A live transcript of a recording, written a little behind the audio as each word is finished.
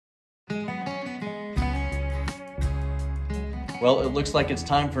Well, it looks like it's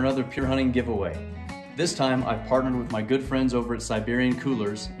time for another Pure Hunting giveaway. This time, I've partnered with my good friends over at Siberian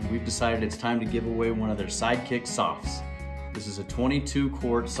Coolers, and we've decided it's time to give away one of their Sidekick Softs. This is a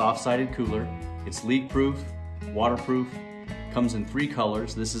 22-quart soft-sided cooler. It's leak-proof, waterproof, comes in 3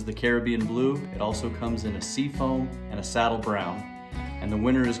 colors. This is the Caribbean blue. It also comes in a Seafoam and a saddle brown, and the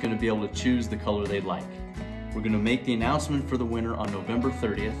winner is going to be able to choose the color they like. We're going to make the announcement for the winner on November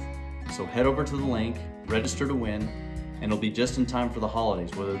 30th, so head over to the link, register to win, and it'll be just in time for the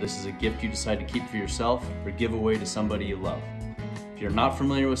holidays, whether this is a gift you decide to keep for yourself or give away to somebody you love. If you're not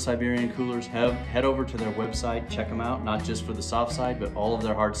familiar with Siberian Coolers, head over to their website, check them out, not just for the soft side, but all of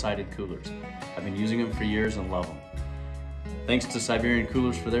their hard-sided coolers. I've been using them for years and love them. Thanks to Siberian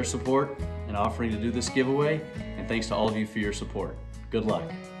Coolers for their support and offering to do this giveaway, and thanks to all of you for your support. Good luck.